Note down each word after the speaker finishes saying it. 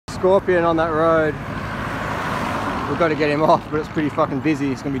scorpion on that road. We've got to get him off, but it's pretty fucking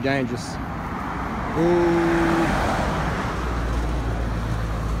busy. It's going to be dangerous. Ooh.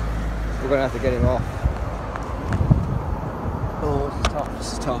 We're going to have to get him off. Oh, this is tough.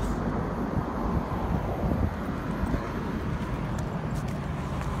 This is tough.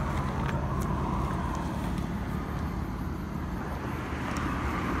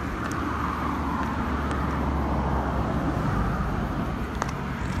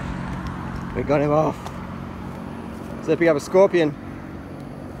 We got him off. So pick up a scorpion.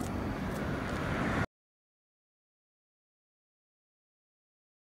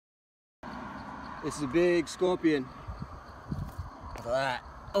 This is a big scorpion. Look at that.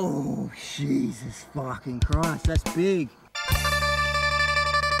 Oh, Jesus fucking Christ, that's big.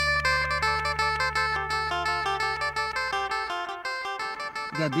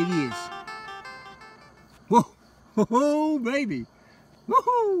 Look how big he is. Whoa, whoa, baby.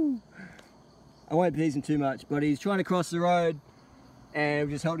 Woohoo! I won't tease him too much, but he's trying to cross the road and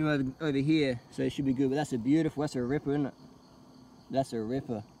we just helped him over here, so it should be good. But that's a beautiful, that's a ripper, isn't it? That's a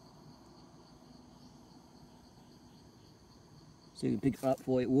ripper. So you can pick it up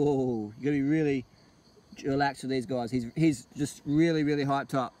for you. Whoa, you gotta be really relaxed with these guys. He's just really, really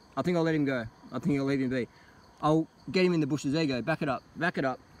hyped up. I think I'll let him go. I think I'll leave him be. I'll get him in the bushes. There you go. Back it up. Back it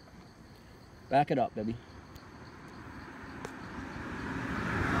up. Back it up, baby.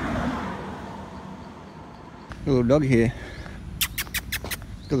 A little dog here.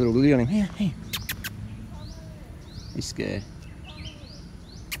 Got a little lily on him. Here, here. He's scared.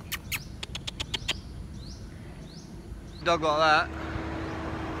 Dog like that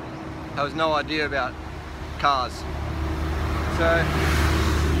has no idea about cars. So,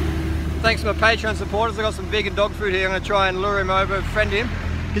 thanks to my Patreon supporters, I got some vegan dog food here. I'm going to try and lure him over, befriend him,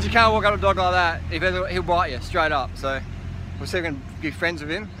 because you can't walk up to a dog like that. He'll bite you straight up. So, we'll see if we can be friends with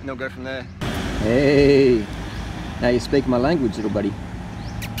him, and they'll go from there. Hey, now you speak my language, little buddy.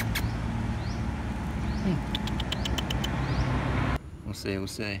 Hey. We'll see, we'll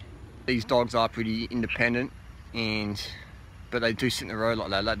see. These dogs are pretty independent. But they do sit in the road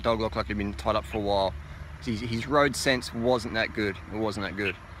like that. That dog looked like he'd been tied up for a while. His road sense wasn't that good. It wasn't that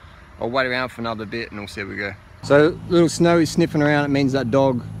good. I'll wait around for another bit and we'll see how we go. So little Snow is sniffing around. It means that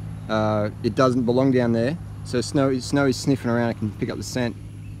dog, it doesn't belong down there. So Snow is sniffing around. It can pick up the scent.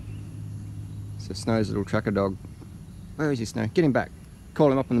 So Snow's a little tracker dog. Where is he, Snow? Get him back. Call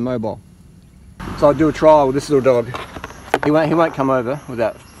him up on the mobile. So I'll do a trial with this little dog. He won't come over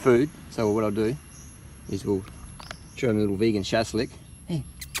without food. So what I'll do is we'll show him a little vegan shaslik. Hey,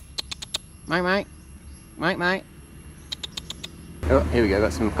 mate. Oh, here we go,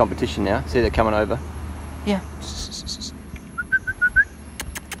 got some competition now. See, they're coming over. Yeah.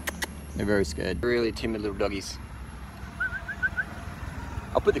 They're very scared. Really timid little doggies.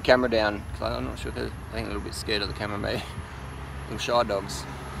 I'll put the camera down, because I'm not sure if they're, I think a little bit scared of the camera, maybe. Little shy dogs.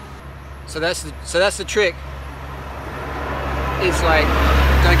 So that's the trick. It's like,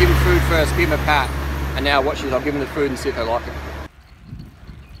 don't give them food first, give them a pat. And now watch this, I'll give them the food and see if they like it.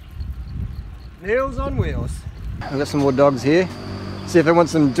 Meals on wheels. I've got some more dogs here. See if they want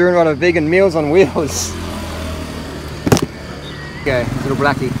some durianrider vegan meals on wheels. Okay, little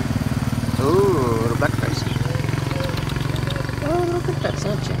blackie. Ooh, little black face. Oh, look at that,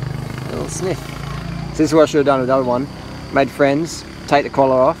 aren't you? A little sniff. So this is what I should have done with the other one. Made friends, take the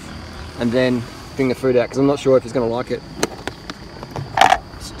collar off, and then bring the food out, because I'm not sure if he's going to like it.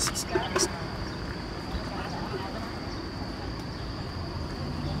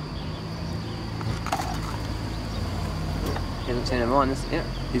 Hasn't seen him on this. Yeah,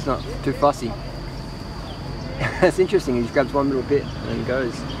 he's not too fussy. That's interesting, he just grabs one little bit and then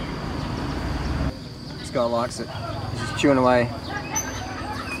goes. This guy likes it. He's just chewing away.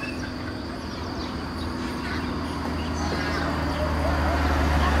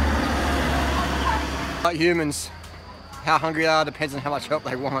 Like humans, how hungry they are depends on how much help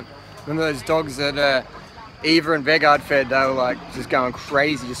they want. Remember those dogs that Eva and Vegard fed, they were like just going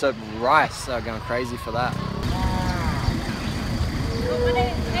crazy, just over rice, they were going crazy for that.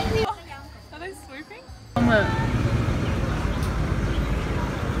 Are they swooping?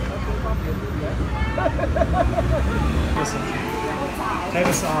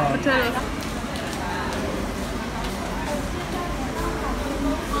 Potatoes.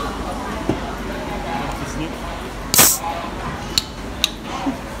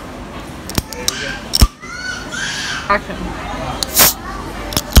 Action.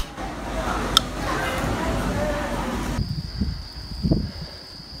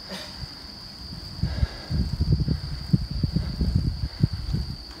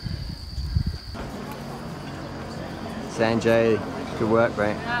 Sanjay Good work,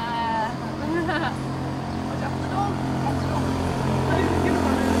 mate. Yeah,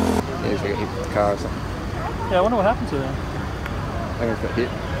 he's got hit with the car or something. Yeah, I wonder what happened to him. I think he's got hit.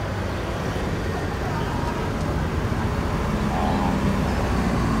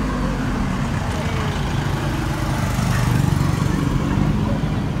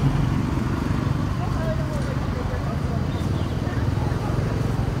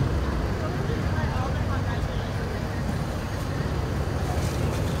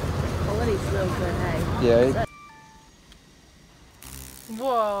 Quality's so good, hey? Yeah.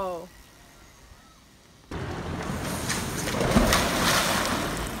 Whoa.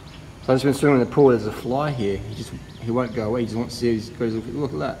 So I just been swimming in the pool. There's a fly here. He won't go away. He just wants to see. He's got his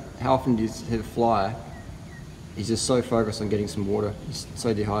look at that. How often do you see a fly? He's just so focused on getting some water. He's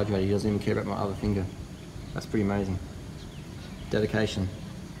so dehydrated. He doesn't even care about my other finger. That's pretty amazing. Dedication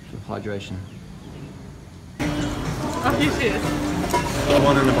for hydration. Oh, here she is.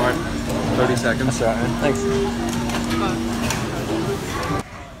 One in about 30 seconds. That's alright, man. Thanks.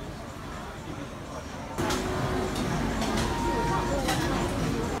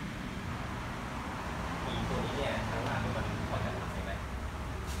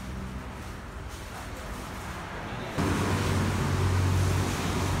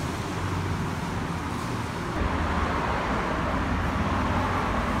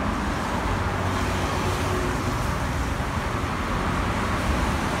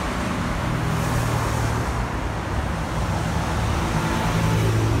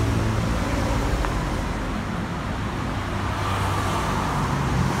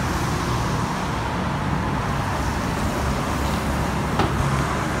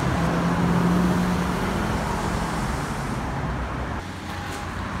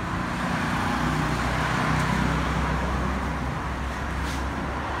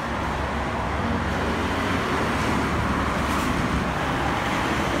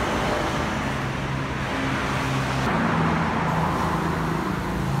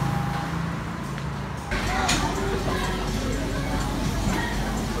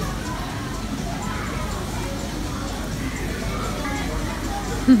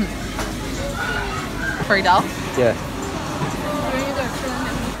 Free doll. Yeah.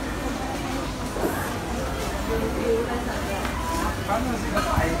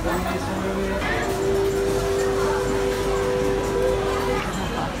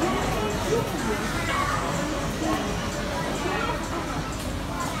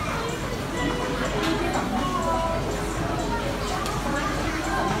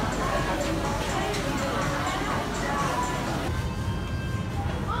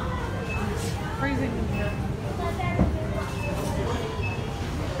 Freezing in here.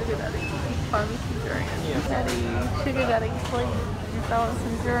 Sugar daddy, find me some durian. Yeah. Daddy, sugar daddy, please. I want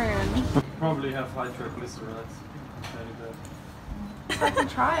some durian. Probably have high triglycerides. I can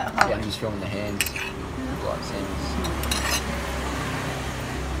try it, huh? Yeah, I'm just filming the hands. Like Sammy's.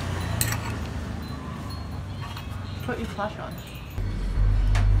 Put your flash on.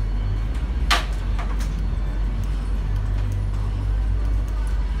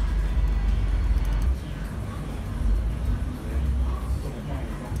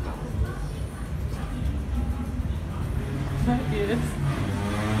 That is.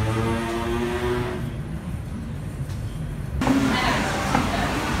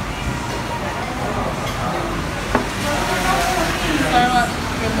 So much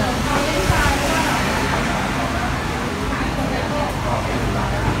goodness.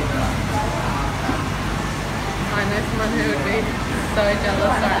 I know someone who would be so jealous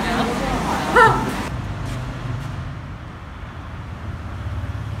right now.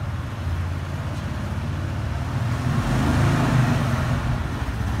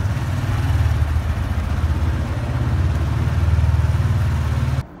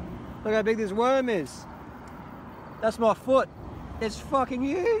 Look how big this worm is. That's my foot. It's fucking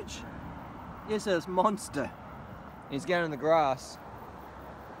huge. It's a monster. He's going in the grass.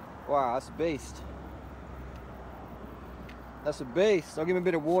 Wow, that's a beast. That's a beast. I'll give him a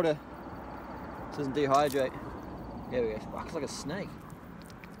bit of water so it doesn't dehydrate. There we go. Fuck, it's like a snake.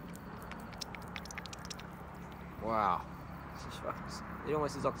 Wow. It's just fucking, it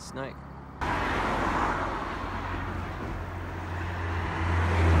almost is like a snake.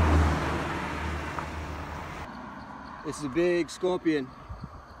 This is a big scorpion.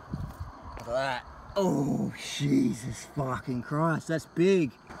 Look at that. Oh, Jesus fucking Christ. That's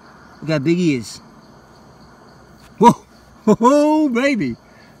big. Look how big he is. Whoa. Whoa, baby.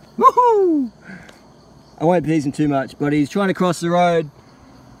 Woohoo. I won't tease him too much, but he's trying to cross the road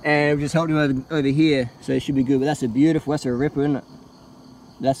and we just helped him over here, so it should be good. But that's a beautiful, that's a ripper, isn't it?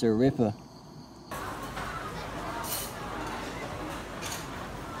 That's a ripper.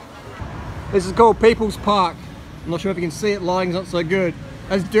 This is called People's Park. I'm not sure if you can see it, lighting's not so good.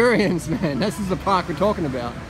 That's durians, man. This is the park we're talking about.